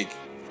next week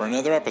for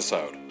another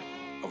episode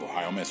of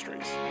Ohio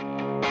Mysteries.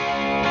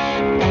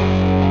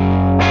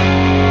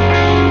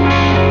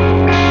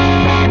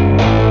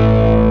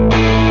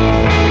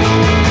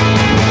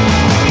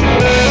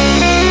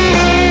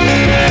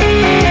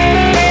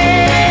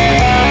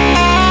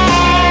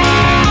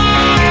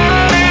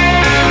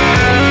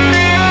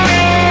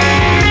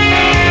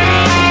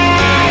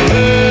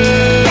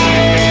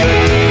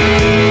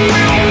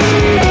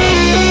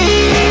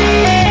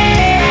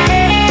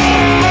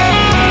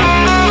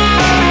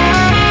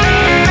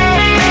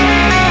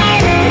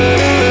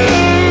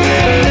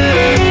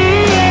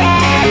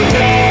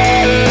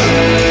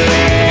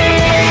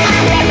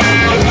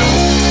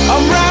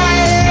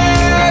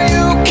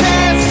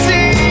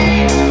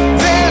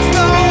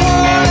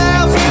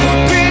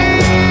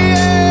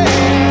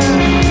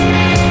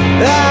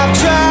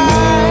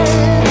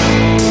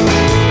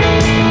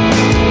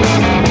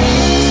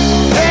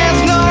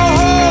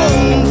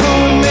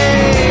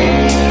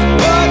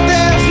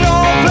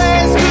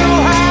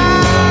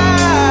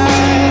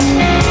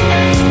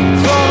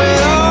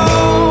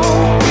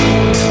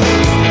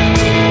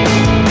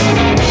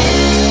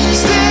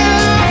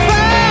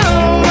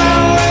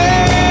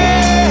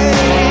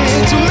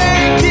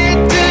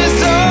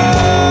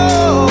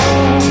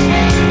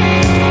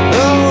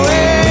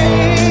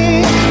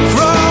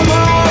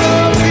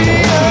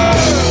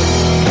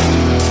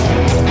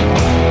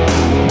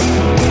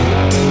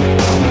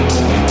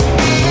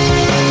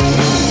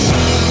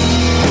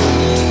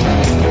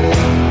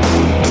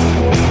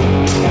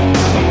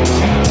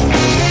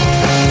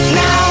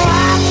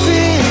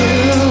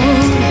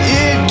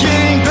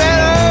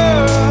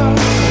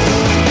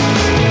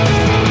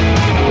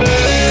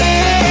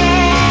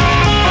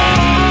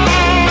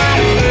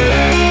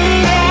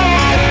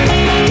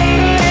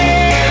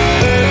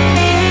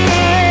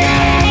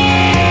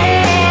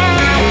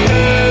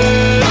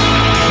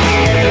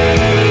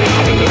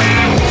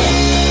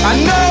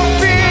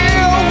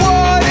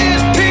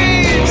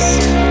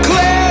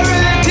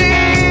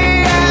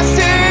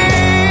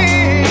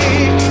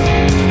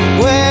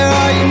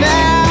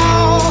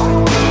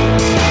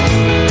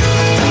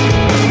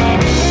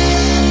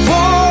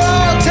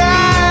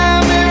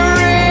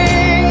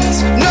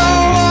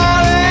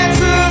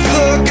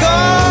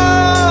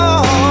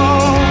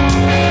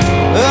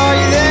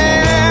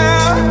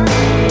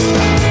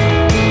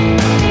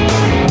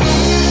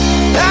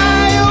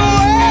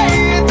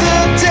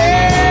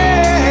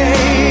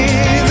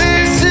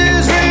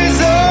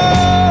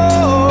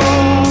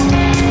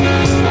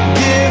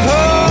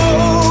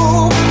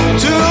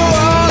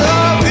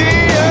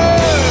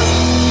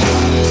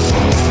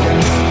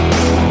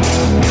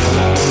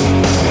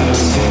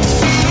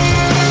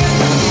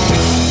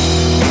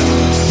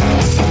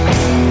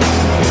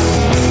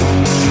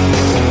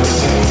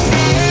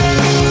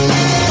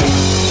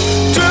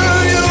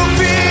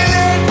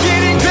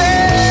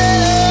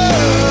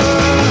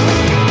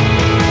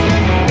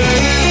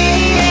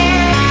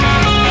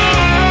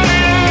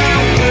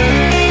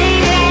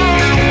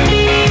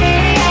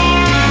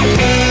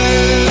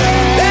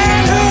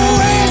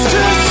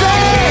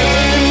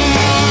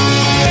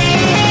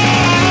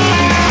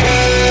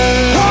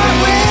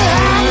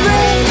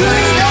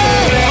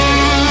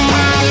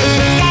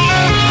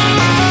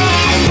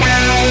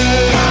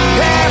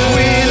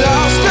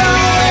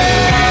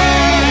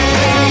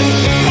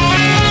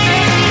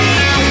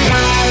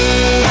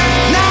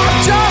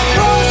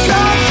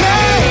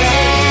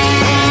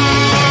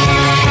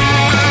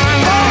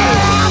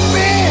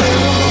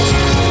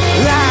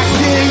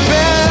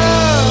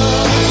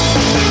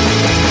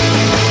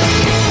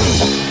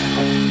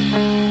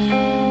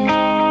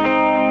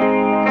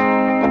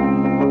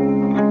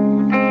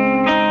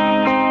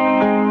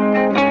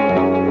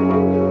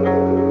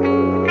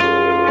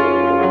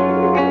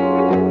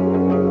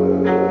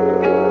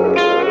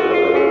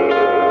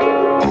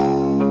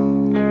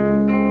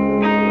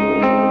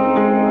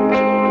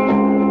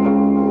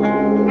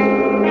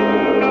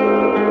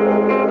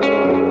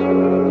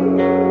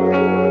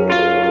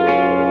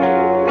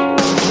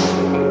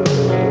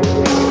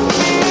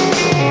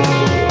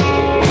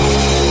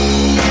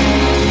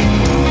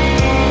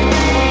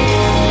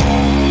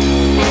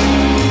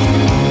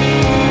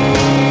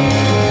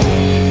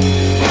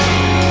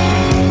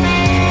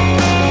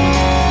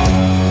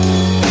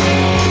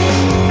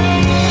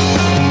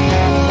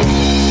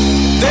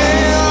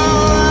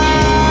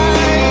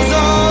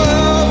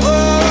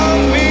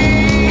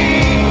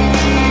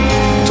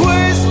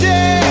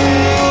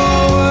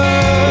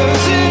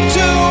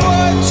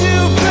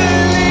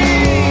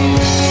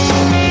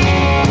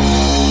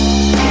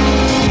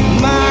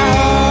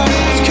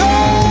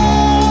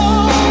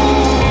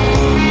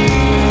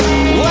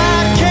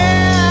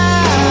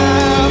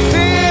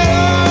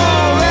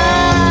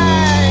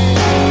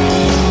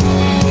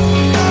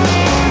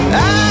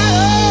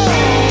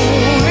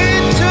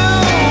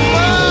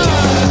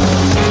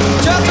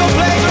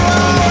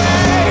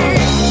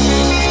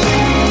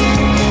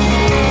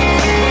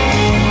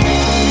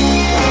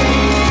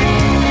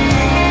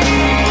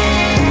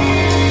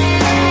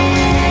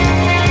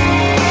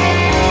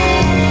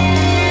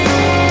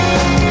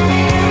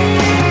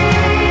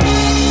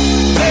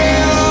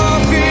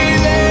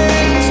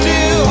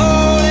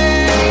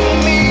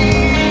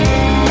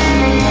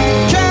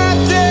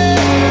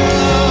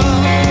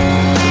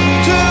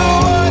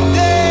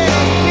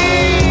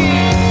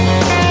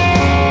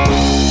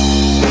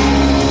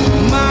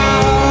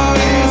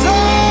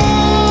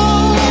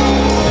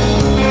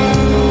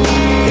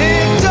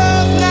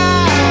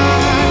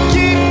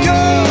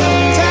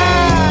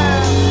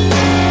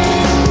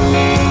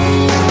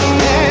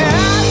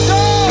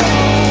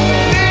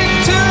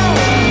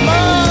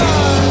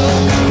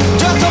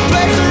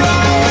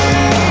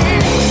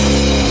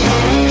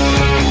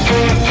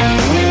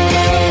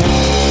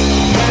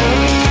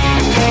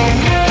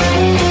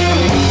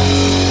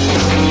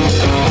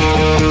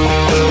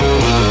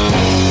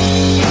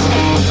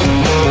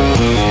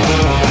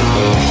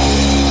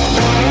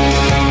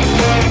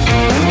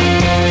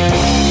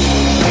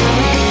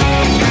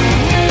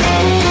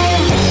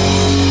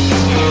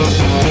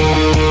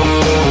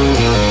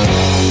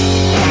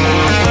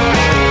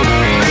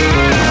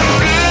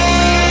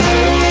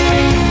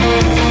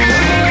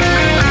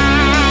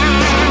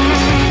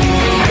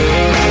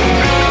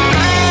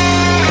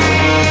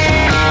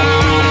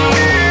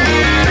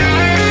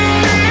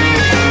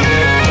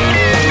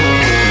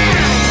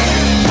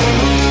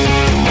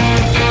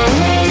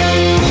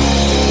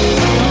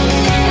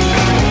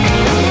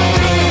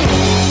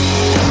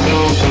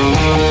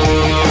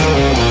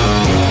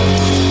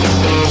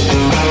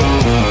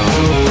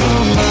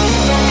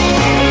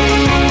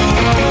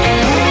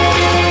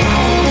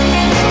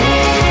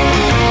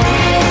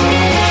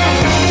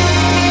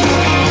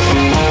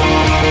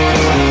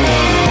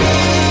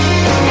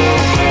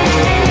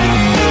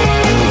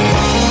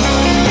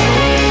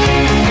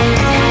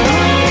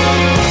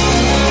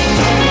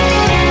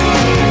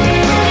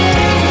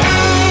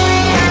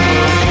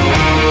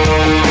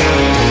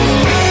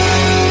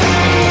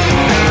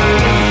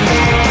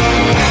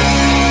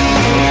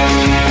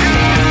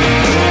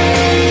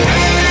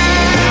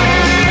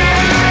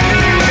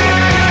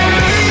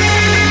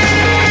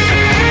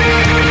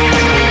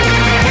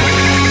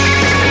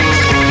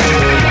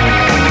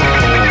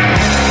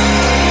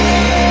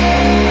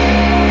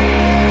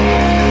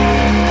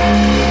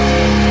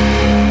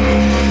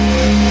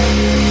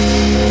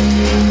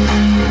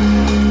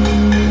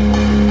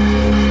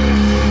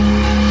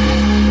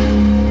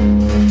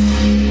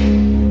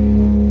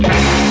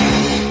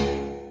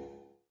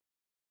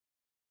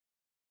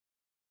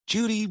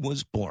 Judy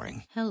was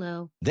boring.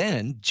 Hello.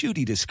 Then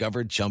Judy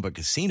discovered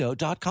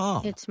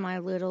ChumbaCasino.com. It's my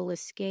little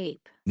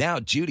escape. Now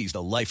Judy's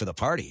the life of the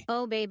party.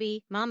 Oh,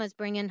 baby, mama's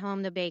bringing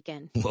home the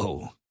bacon.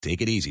 Whoa,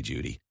 take it easy,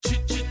 Judy.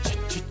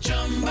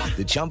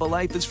 The Chumba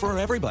life is for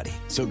everybody.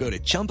 So go to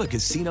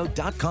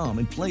ChumbaCasino.com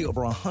and play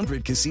over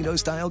 100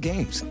 casino-style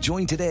games.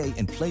 Join today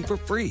and play for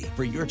free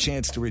for your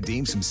chance to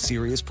redeem some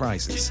serious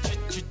prizes.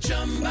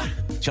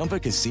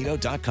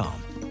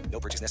 ChumbaCasino.com. No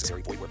purchase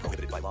necessary. Void where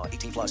prohibited by law.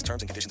 18 plus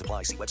terms and conditions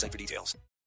apply. See website for details.